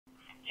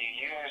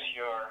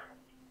your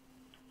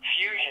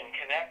fusion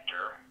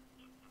connector.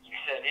 You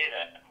set it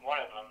at one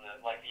of them,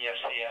 like the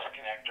FCS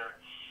connector,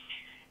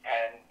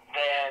 and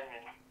then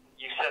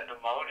you set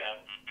the modem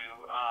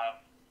to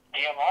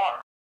DMR.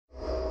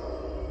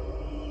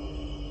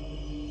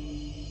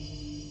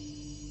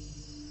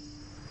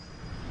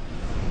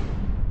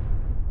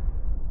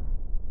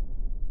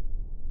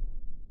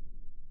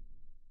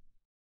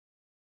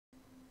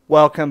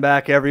 Welcome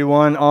back,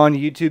 everyone, on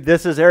YouTube.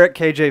 This is Eric,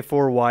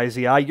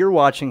 KJ4YZI. You're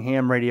watching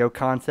Ham Radio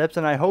Concepts,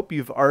 and I hope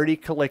you've already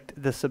clicked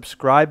the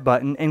subscribe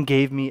button and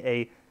gave me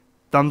a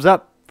thumbs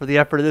up for the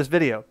effort of this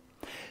video.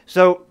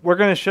 So we're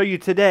going to show you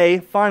today,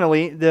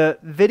 finally, the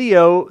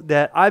video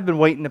that I've been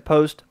waiting to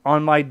post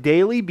on my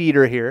daily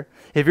beater here.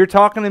 If you're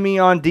talking to me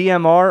on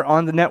DMR,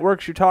 on the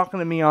networks, you're talking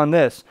to me on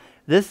this.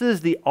 This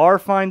is the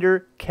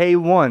RFinder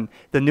K1.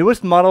 The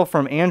newest model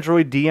from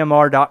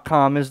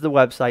AndroidDMR.com is the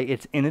website.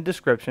 It's in the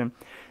description.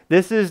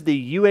 This is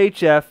the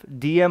UHF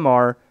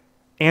DMR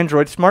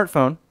Android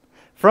smartphone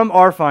from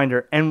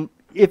RFinder. And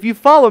if you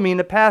follow me in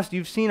the past,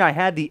 you've seen I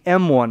had the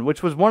M1,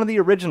 which was one of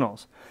the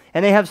originals.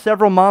 And they have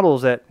several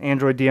models at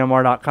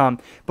AndroidDMR.com.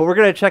 But we're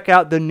going to check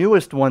out the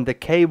newest one, the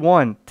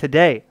K1,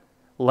 today.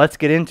 Let's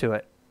get into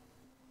it.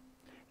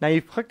 Now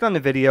you've clicked on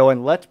the video,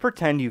 and let's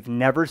pretend you've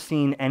never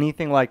seen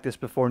anything like this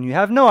before and you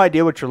have no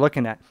idea what you're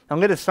looking at. I'm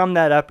going to sum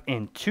that up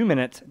in 2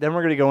 minutes. Then we're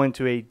going to go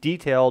into a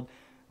detailed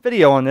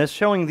video on this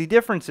showing the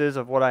differences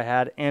of what I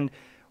had and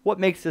what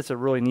makes this a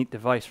really neat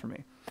device for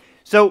me.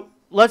 So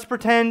let's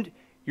pretend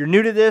you're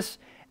new to this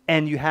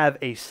and you have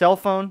a cell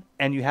phone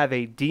and you have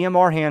a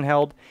DMR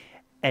handheld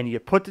and you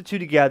put the two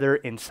together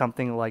in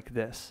something like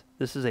this.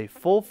 This is a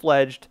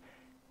full-fledged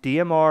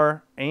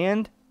DMR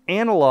and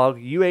analog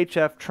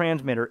UHF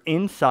transmitter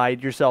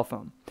inside your cell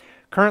phone.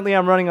 Currently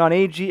I'm running on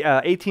AT&T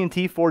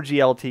 4G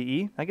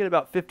LTE. I get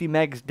about 50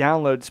 megs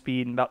download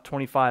speed and about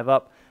 25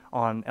 up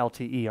on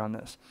LTE on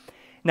this.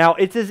 Now,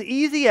 it's as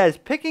easy as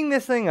picking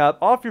this thing up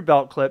off your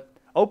belt clip,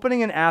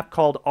 opening an app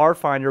called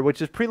RFinder,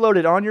 which is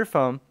preloaded on your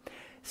phone,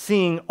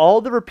 seeing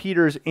all the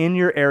repeaters in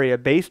your area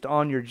based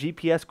on your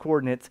GPS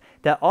coordinates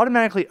that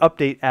automatically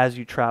update as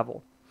you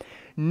travel.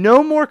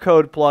 No more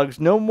code plugs,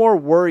 no more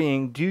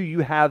worrying, do you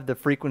have the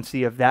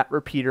frequency of that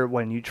repeater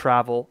when you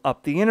travel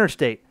up the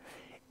interstate.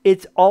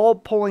 It's all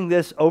pulling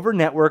this over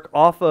network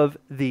off of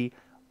the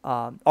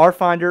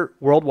RFinder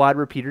Worldwide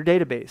Repeater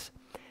Database.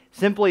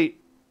 Simply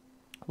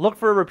look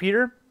for a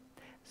repeater.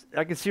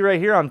 I can see right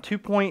here I'm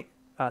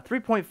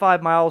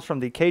 3.5 miles from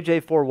the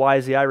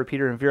KJ4YZI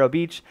repeater in Vero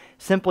Beach.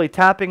 Simply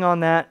tapping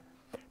on that,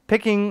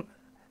 picking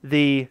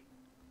the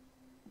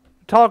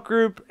talk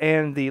group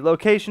and the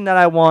location that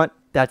I want,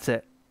 that's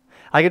it.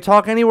 I can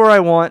talk anywhere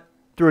I want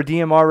through a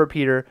DMR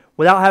repeater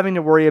without having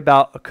to worry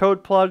about a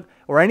code plug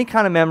or any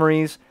kind of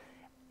memories,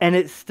 and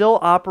it still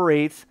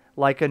operates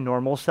like a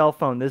normal cell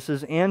phone. This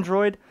is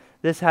Android.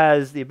 This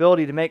has the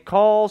ability to make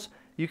calls.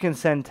 You can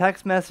send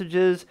text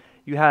messages.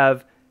 You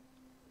have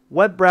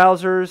web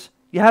browsers.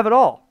 You have it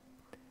all.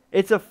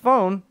 It's a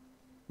phone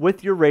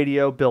with your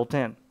radio built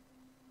in.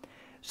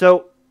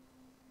 So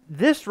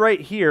this right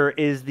here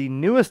is the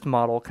newest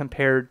model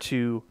compared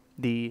to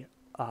the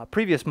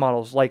previous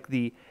models like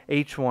the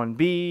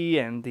H1B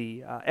and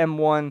the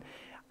M1.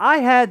 I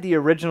had the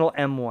original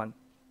M1.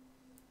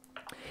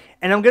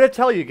 And I'm going to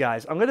tell you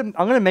guys, I'm going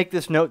to make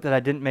this note that I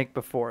didn't make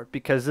before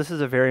because this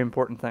is a very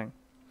important thing.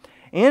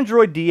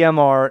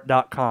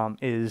 AndroidDMR.com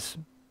is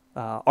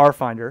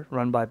RFinder,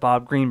 run by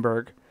Bob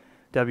Greenberg,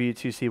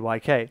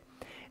 W2CYK.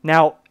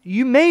 Now,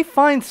 you may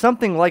find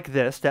something like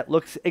this that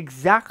looks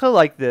exactly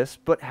like this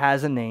but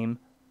has a name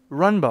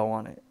Runbow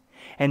on it.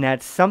 And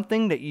that's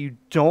something that you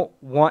don't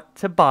want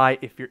to buy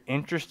if you're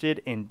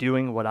interested in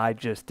doing what I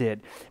just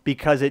did,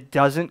 because it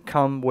doesn't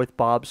come with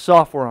Bob's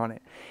software on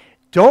it.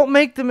 Don't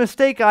make the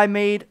mistake I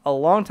made a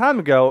long time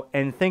ago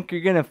and think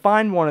you're going to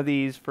find one of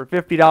these for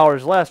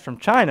 $50 less from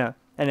China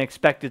and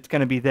expect it's going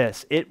to be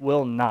this. It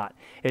will not.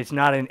 It's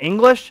not in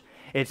English.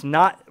 It's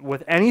not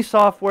with any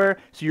software,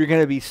 so you're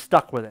going to be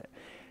stuck with it.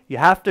 You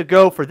have to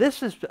go for this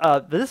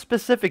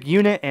specific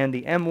unit and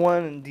the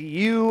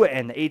M1DU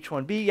and the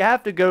H1B. You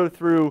have to go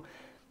through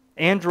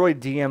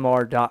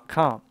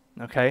AndroidDMR.com.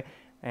 Okay,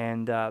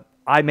 and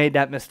I made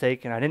that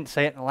mistake, and I didn't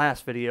say it in the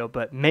last video,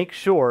 but make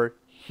sure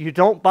you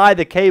don't buy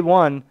the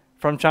K1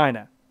 from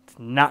China. It's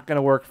not going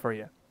to work for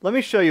you. Let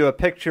me show you a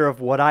picture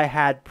of what I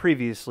had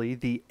previously,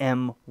 the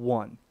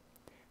M1.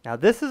 Now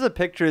this is a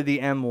picture of the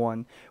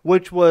M1,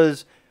 which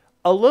was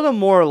a little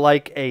more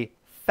like a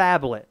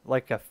phablet,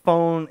 like a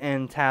phone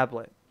and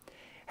tablet.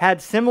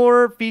 Had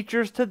similar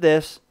features to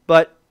this,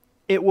 but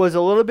it was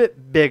a little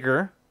bit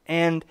bigger,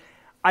 and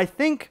I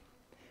think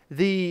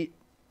the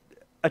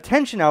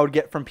attention I would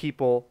get from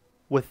people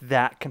with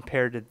that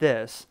compared to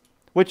this,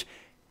 which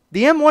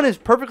the M1 is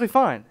perfectly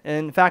fine.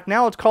 In fact,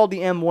 now it's called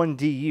the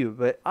M1DU,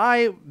 but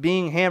I,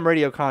 being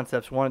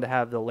HamRadioConcepts, wanted to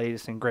have the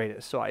latest and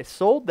greatest. So I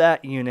sold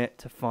that unit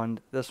to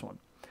fund this one.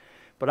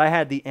 But I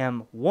had the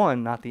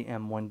M1, not the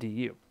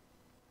M1DU.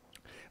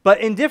 But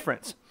in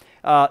difference,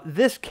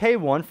 this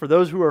K1, for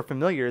those who are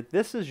familiar,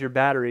 this is your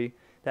battery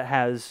that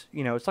has,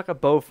 it's like a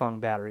Bofeng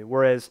battery,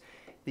 whereas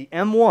the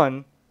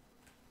M1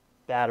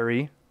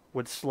 battery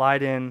would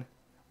slide in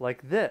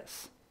like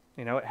this.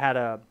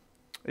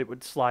 It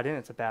would slide in.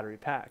 It's a battery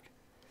pack.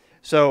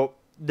 So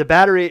the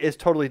battery is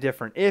totally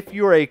different. If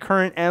you're a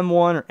current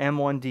M1 or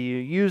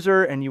M1DU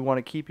user and you want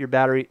to keep your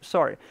battery,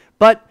 sorry.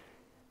 But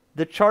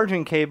the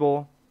charging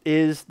cable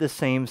is the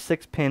same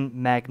 6-pin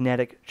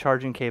magnetic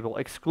charging cable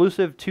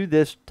exclusive to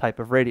this type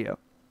of radio,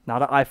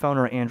 not an iPhone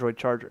or an Android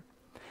charger.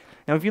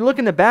 Now, if you look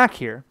in the back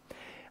here,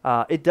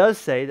 it does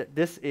say that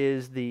this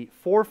is the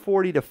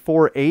 440 to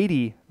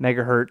 480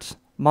 megahertz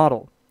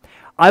model.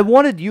 I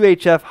wanted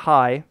UHF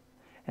high,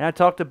 and I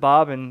talked to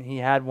Bob, and he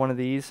had one of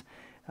these.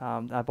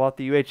 I bought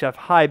the UHF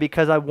high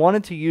because I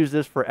wanted to use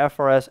this for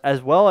FRS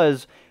as well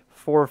as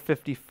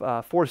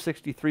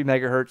 463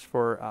 megahertz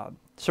for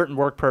certain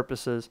work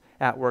purposes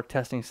at work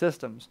testing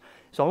systems.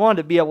 So I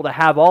wanted to be able to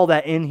have all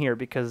that in here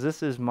because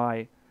this is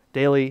my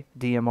daily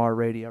DMR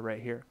radio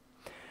right here.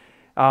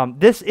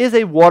 This is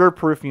a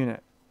waterproof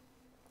unit.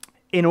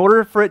 In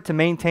order for it to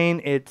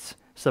maintain its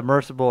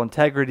submersible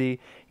integrity,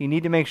 you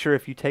need to make sure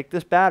if you take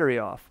this battery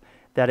off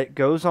that it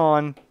goes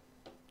on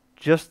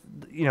just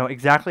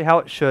exactly how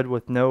it should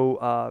with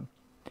no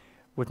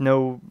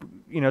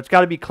it's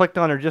got to be clicked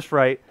on or just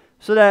right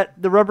so that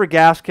the rubber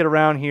gasket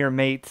around here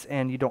mates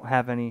and you don't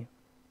have any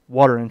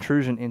water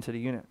intrusion into the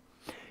unit.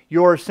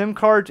 Your SIM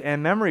cards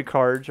and memory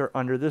cards are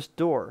under this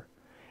door.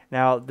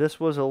 Now this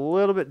was a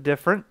little bit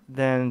different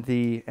than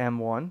the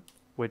M1,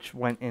 which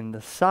went in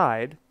the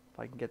side. If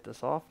I can get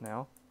this off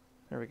now.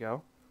 There we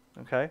go.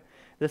 Okay.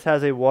 This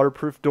has a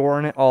waterproof door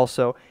in it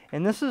also.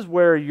 And this is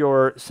where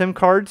your SIM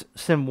cards,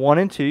 SIM 1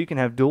 and 2, you can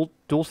have dual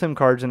SIM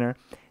cards in there,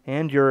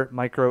 and your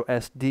micro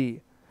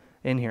SD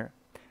in here.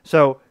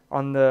 So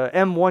on the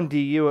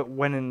M1DU, it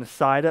went in the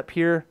side up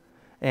here,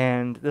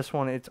 and this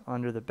one, it's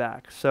under the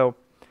back. So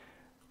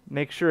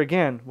make sure,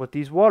 again, with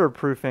these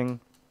waterproofing,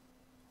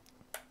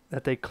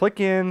 that they click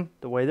in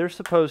the way they're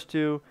supposed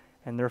to,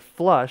 and they're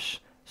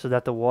flush so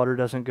that the water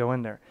doesn't go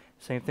in there.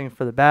 Same thing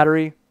for the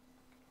battery.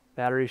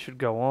 Battery should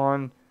go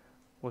on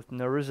with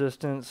no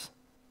resistance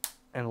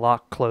and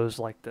lock closed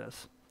like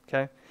this.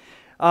 Okay.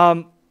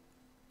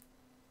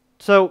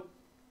 So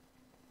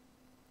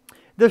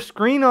the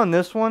screen on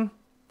this one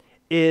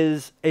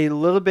is a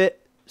little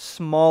bit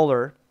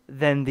smaller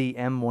than the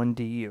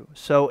M1DU.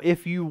 So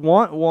if you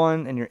want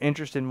one and you're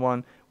interested in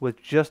one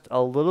with just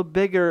a little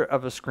bigger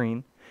of a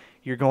screen,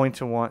 you're going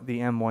to want the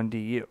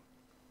M1DU.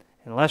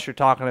 Unless you're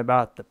talking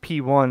about the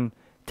P1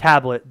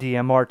 tablet,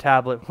 DMR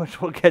tablet,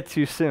 which we'll get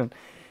to soon.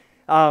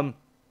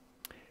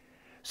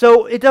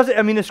 So it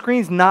doesn't, the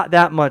screen's not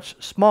that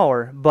much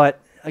smaller, but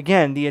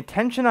again, the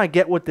attention I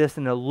get with this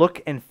and the look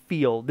and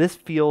feel, this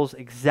feels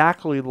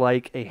exactly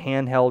like a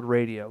handheld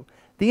radio.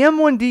 The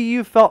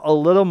M1DU felt a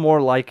little more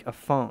like a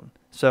phone.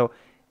 So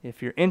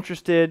if you're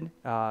interested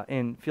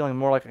in feeling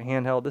more like a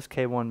handheld, this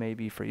K1 may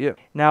be for you.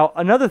 Now,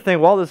 another thing,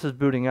 while this is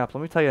booting up,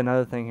 let me tell you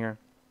another thing here.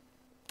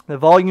 The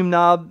volume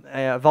knob,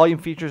 volume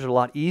features are a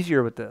lot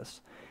easier with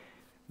this.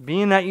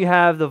 Being that you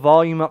have the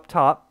volume up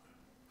top,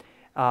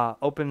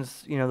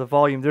 opens, the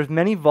volume. There's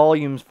many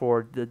volumes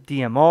for the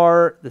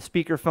DMR, the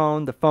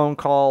speakerphone, the phone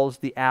calls,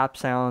 the app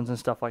sounds, and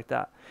stuff like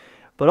that.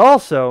 But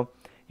also,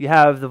 you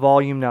have the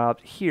volume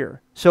knob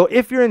here. So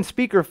if you're in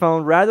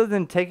speakerphone, rather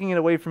than taking it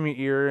away from your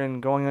ear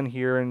and going on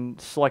here and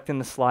selecting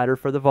the slider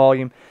for the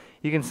volume,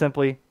 you can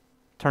simply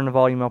turn the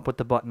volume up with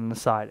the button on the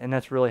side. And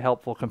that's really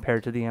helpful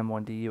compared to the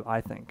M1DU,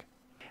 I think.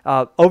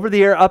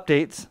 Over-the-air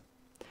updates.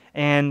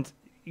 And,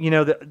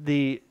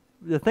 the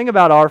thing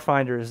about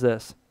RFinder is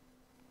this.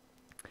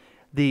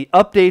 The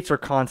updates are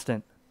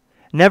constant.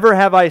 Never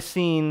have I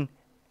seen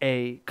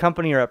a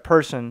company or a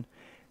person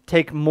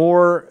take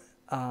more,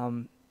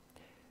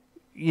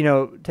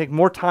 take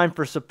more time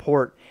for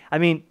support.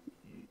 The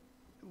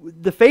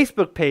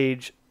Facebook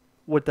page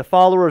with the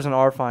followers in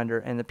RFinder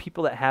and the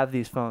people that have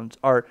these phones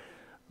are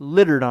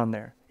littered on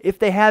there. If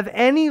they have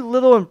any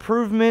little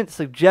improvement,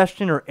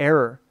 suggestion, or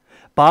error,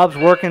 Bob's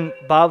working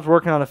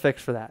on a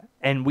fix for that.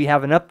 And we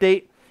have an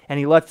update, and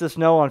he lets us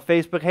know on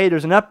Facebook, hey,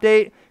 there's an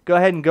update. Go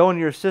ahead and go into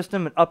your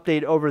system and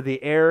update over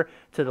the air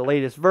to the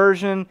latest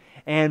version,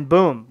 and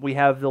boom, we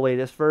have the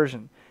latest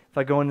version. If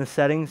I go into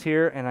settings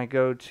here and I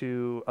go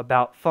to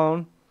About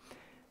Phone,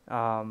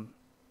 down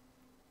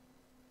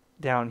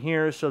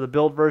here, so the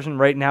build version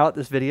right now at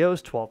this video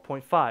is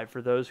 12.5.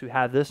 For those who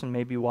have this and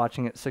may be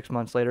watching it 6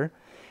 months later,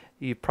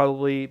 you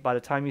probably, by the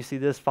time you see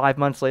this 5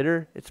 months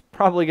later, it's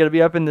probably going to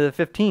be up into the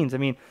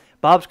 15s.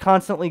 Bob's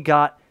constantly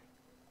got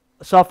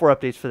software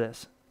updates for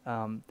this.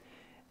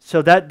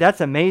 So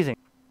that's amazing.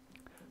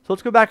 So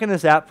let's go back in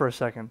this app for a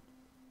second.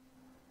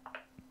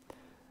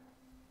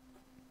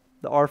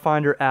 The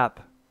RFinder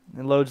app.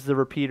 It loads the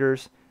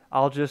repeaters.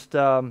 I'll just,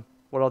 what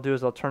I'll do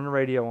is I'll turn the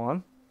radio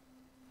on,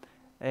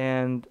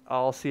 and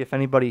I'll see if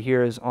anybody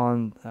here is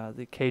on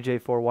the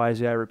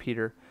KJ4YZI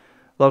repeater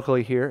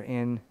locally here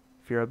in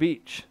Vero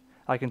Beach.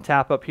 I can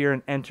tap up here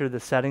and enter the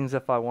settings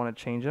if I want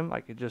to change them. I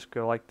could just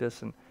go like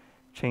this and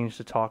change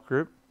the talk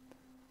group.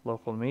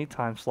 Local to me,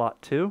 time slot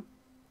 2.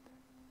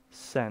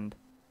 Send.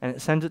 and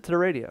it sends it to the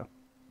radio.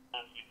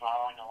 I've been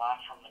borrowing a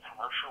lot from the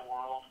commercial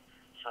world,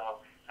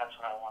 so that's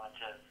what I wanted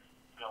to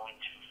go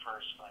into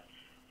first. But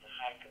the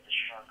fact that the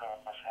Shark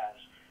RF has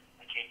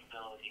the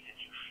capability to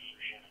do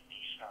fusion and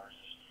D-stars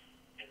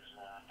is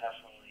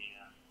definitely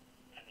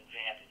an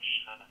advantage.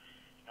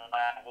 No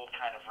matter what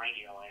kind of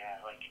radio I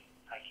have, I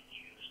can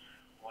use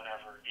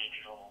whatever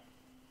digital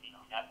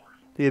network.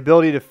 The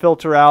ability to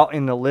filter out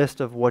in the list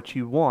of what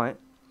you want.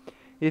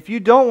 If you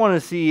don't want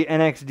to see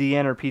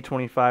NXDN or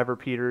P25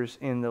 repeaters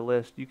in the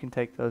list, you can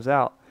take those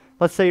out.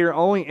 Let's say you're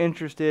only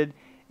interested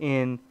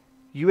in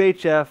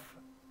UHF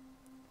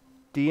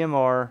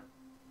DMR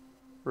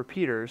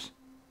repeaters.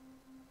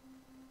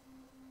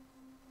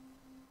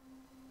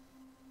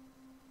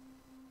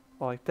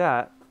 Like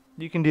that.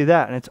 You can do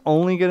that, and it's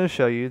only going to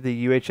show you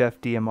the UHF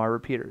DMR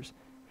repeaters.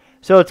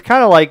 So it's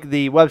kind of like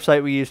the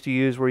website we used to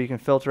use where you can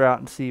filter out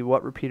and see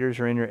what repeaters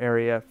are in your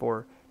area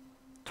for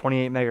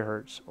 28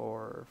 megahertz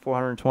or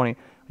 420.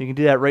 You can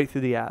do that right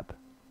through the app.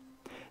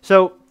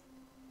 So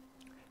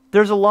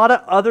there's a lot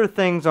of other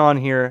things on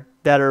here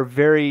that are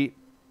very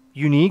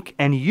unique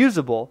and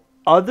usable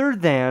other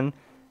than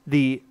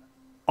the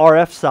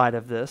RF side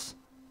of this.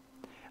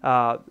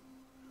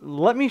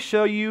 Let me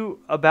show you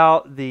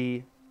about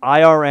the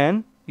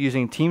IRN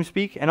using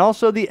TeamSpeak and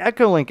also the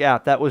Echolink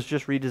app that was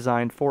just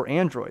redesigned for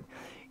Android,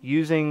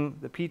 using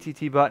the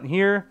PTT button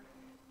here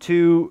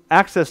to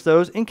access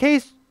those in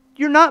case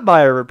you're not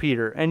by a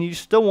repeater and you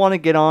still want to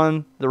get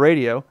on the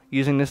radio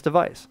using this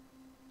device.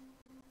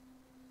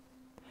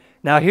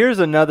 Now here's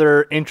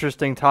another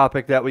interesting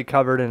topic that we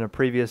covered in a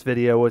previous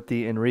video with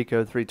the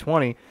Enrico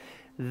 320.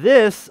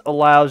 This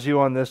allows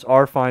you on this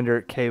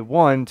RFinder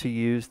K1 to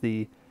use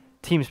the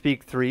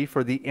TeamSpeak 3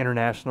 for the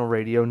International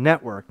Radio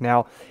Network.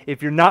 Now,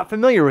 if you're not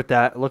familiar with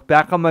that, look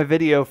back on my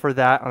video for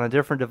that on a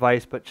different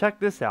device, but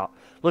check this out.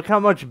 Look how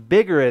much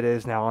bigger it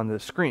is now on the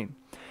screen.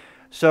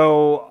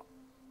 So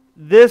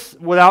this,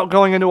 without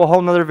going into a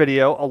whole nother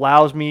video,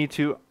 allows me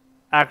to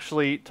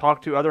actually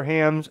talk to other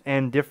hams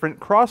and different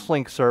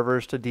crosslink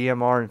servers to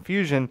DMR and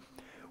Fusion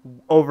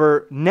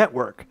over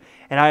network.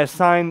 And I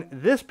assign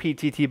this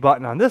PTT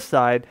button on this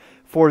side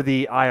for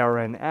the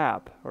IRN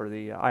app, or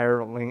the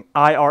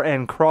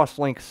IRN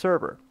crosslink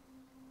server.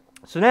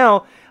 So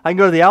now I can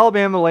go to the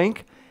Alabama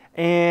link,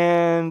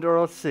 and, or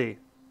let's see.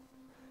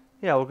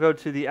 Yeah, we'll go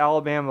to the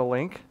Alabama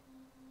link,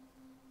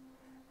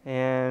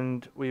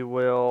 and we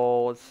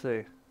will, let's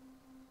see,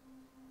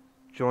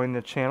 join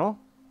the channel.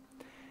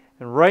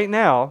 And right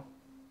now,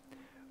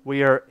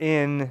 we are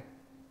in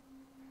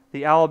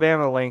the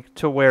Alabama link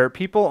to where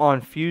people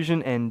on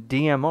Fusion and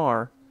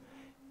DMR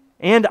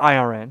and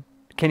IRN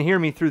can hear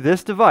me through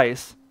this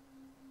device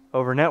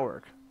over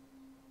network.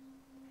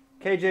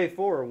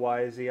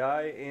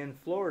 KJ4YZI in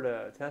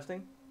Florida,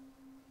 testing.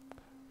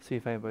 See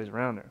if anybody's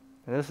around there.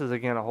 And this is,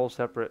 again, a whole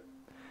separate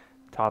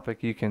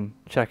topic you can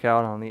check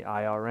out on the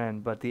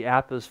IRN. But the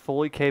app is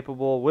fully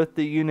capable with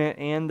the unit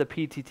and the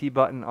PTT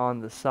button on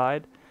the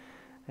side.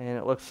 And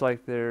it looks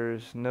like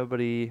there's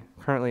nobody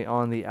currently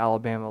on the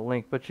Alabama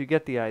link, but you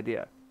get the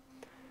idea.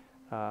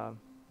 Let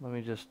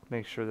me just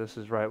make sure this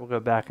is right. We'll go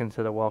back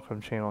into the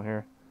welcome channel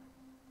here.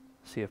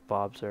 See if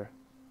Bob's there.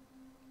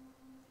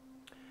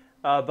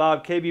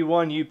 Bob,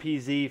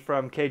 KB1UPZ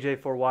from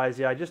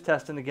KJ4YZ. Just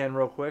testing again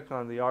real quick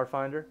on the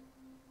RFinder,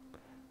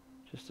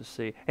 just to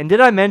see. And did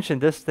I mention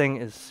this thing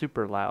is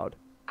super loud?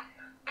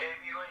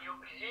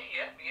 KB1UPZ,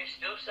 yeah, you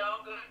still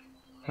sound good.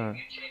 Huh.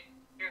 You change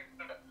your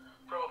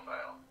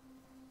profile.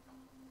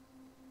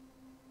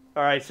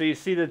 All right, so you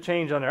see the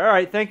change on there. All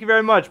right, thank you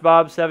very much,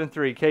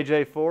 Bob73,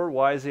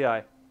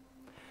 KJ4YZI.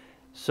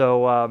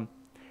 So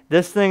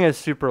this thing is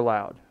super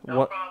loud.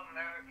 No problem,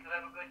 Eric.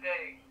 Have a good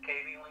day.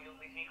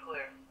 KB1UPZ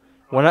clear.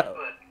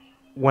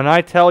 When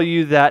I tell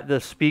you that the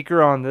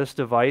speaker on this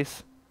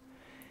device,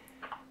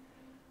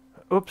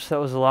 oops, that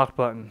was the lock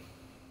button.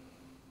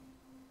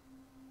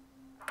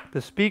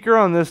 The speaker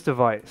on this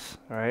device,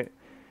 all right?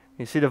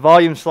 You see the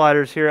volume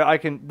sliders here.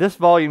 This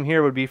volume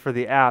here would be for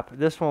the app.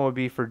 This one would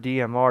be for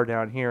DMR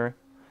down here,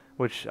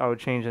 which I would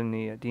change in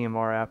the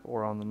DMR app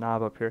or on the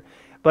knob up here.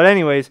 But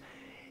anyways,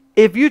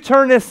 if you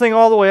turn this thing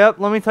all the way up,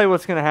 let me tell you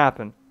what's going to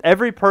happen.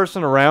 Every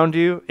person around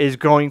you is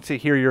going to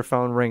hear your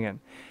phone ringing.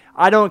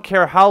 I don't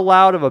care how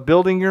loud of a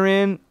building you're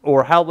in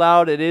or how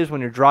loud it is when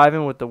you're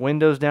driving with the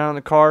windows down in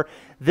the car.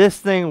 This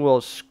thing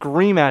will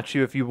scream at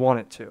you if you want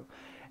it to.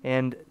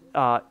 And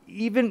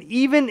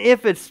even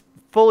if it's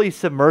fully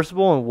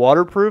submersible and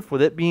waterproof,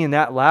 with it being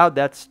that loud,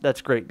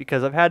 that's great,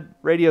 because I've had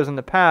radios in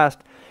the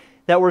past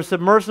that were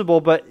submersible,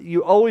 but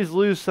you always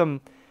lose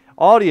some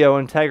audio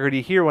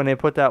integrity here when they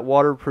put that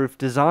waterproof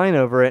design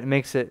over it. It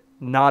makes it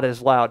not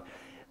as loud.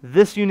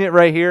 This unit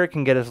right here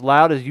can get as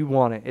loud as you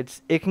want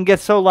it. It can get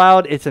so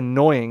loud it's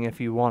annoying if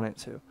you want it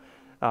to.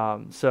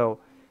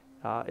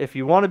 If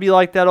you want to be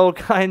like that old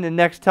guy in the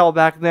Nextel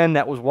back then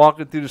that was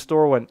walking through the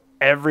store when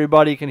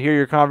everybody can hear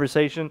your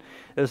conversation,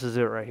 this is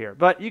it right here.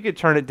 But you could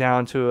turn it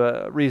down to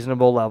a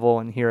reasonable level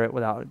and hear it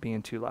without it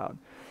being too loud.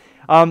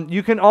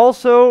 You can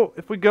also,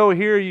 if we go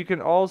here, you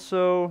can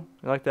also,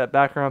 I like that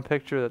background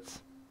picture, that's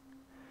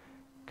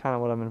kind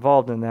of what I'm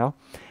involved in now.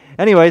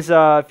 Anyways,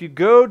 if you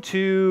go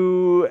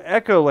to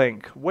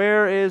Echolink,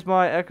 where is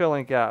my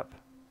Echolink app?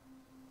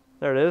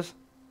 There it is.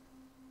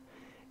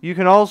 You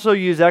can also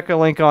use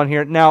Echolink on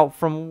here. Now,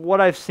 from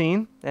what I've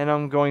seen, and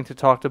I'm going to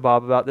talk to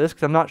Bob about this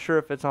because I'm not sure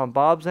if it's on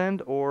Bob's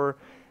end or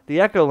the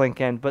Echolink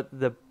end, but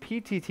the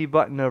PTT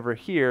button over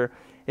here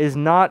is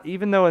not,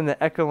 even though in the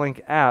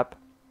Echolink app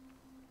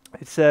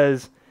it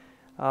says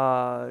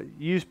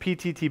use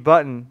PTT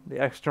button,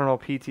 the external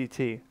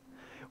PTT,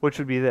 which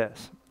would be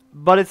this.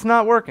 But it's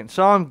not working.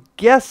 So I'm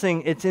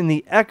guessing it's in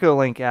the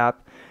Echolink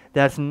app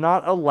that's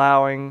not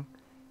allowing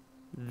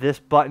this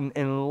button,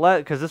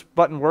 because this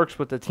button works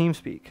with the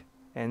TeamSpeak,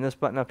 and this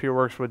button up here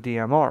works with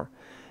DMR.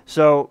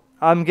 So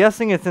I'm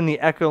guessing it's in the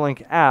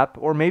Echolink app,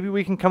 or maybe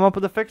we can come up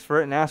with a fix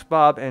for it and ask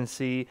Bob and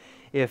see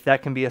if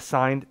that can be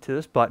assigned to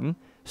this button.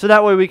 So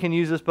that way we can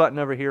use this button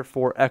over here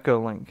for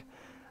Echolink.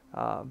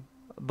 So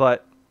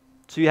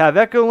you have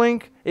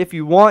Echolink. If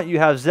you want, you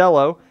have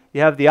Zello,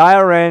 you have the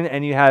IRN,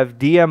 and you have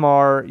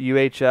DMR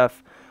UHF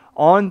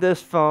on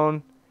this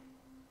phone,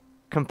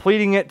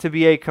 completing it to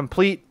be a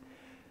complete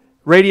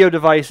radio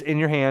device in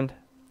your hand,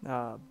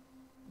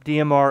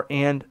 DMR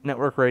and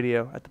network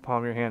radio at the palm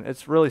of your hand.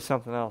 It's really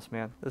something else,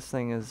 man. This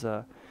thing is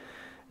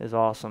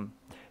awesome.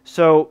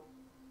 So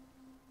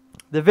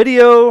the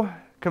video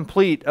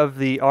complete of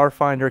the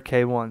RFinder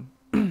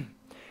K1.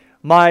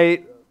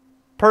 My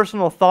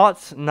personal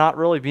thoughts, not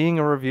really being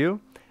a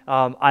review.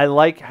 I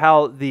like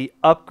how the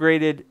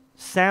upgraded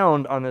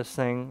sound on this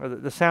thing, or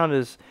the sound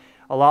is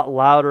a lot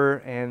louder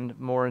and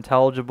more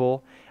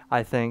intelligible,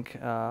 I think.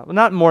 Well,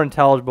 not more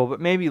intelligible, but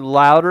maybe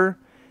louder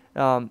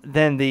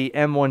than the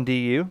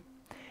M1DU,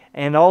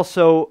 and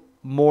also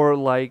more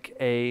like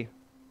a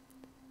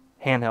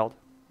handheld,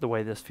 the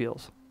way this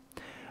feels.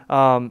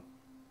 The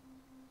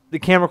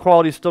camera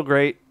quality is still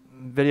great.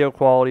 Video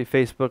quality,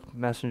 Facebook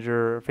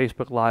Messenger,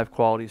 Facebook Live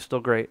quality is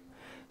still great.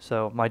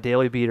 So my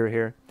daily beater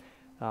here.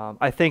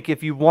 I think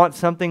if you want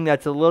something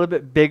that's a little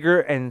bit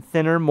bigger and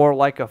thinner, more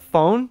like a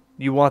phone,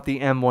 you want the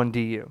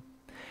M1DU.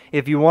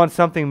 If you want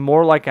something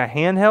more like a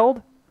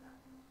handheld,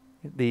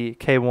 the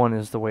K1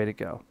 is the way to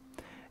go.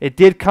 It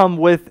did come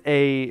with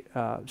a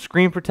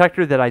screen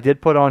protector that I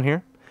did put on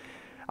here.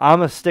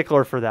 I'm a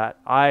stickler for that.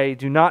 I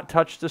do not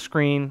touch the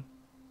screen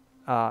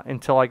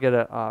until I get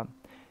a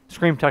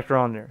screen protector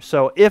on there.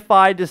 So if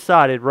I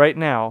decided right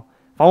now,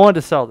 if I wanted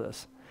to sell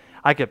this,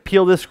 I could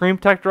peel this screen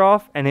protector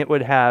off and it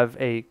would have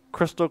a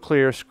crystal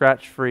clear,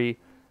 scratch-free,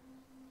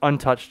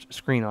 untouched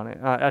screen on it.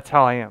 That's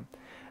how I am.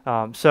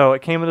 So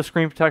it came with a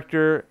screen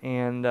protector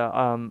and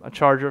a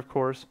charger, of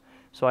course.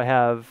 So I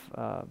have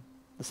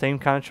the same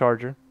kind of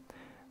charger,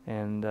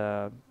 and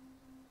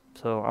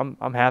so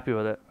I'm happy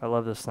with it. I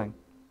love this thing.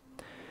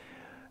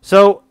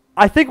 So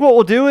I think what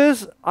we'll do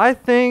is I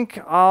think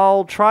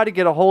I'll try to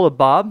get a hold of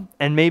Bob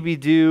and maybe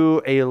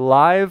do a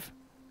live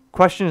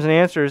questions and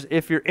answers.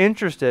 If you're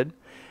interested,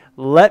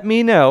 let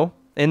me know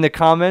in the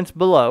comments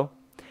below,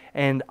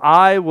 and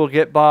I will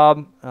get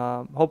Bob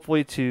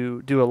hopefully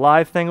to do a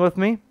live thing with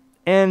me.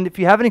 And if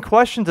you have any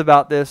questions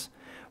about this,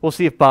 we'll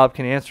see if Bob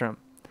can answer them.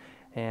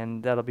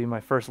 And that'll be my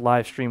first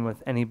live stream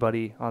with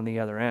anybody on the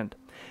other end.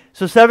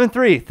 So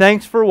 7-3,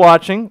 thanks for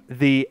watching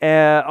the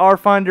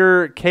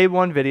RFinder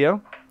K1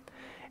 video.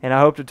 And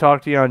I hope to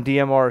talk to you on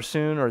DMR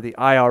soon, or the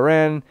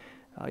IRN.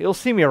 You'll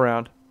see me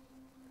around.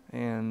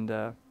 And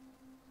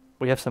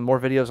we have some more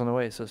videos on the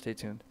way, so stay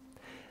tuned.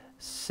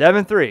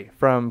 7-3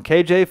 from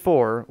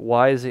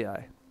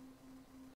KJ4YZI.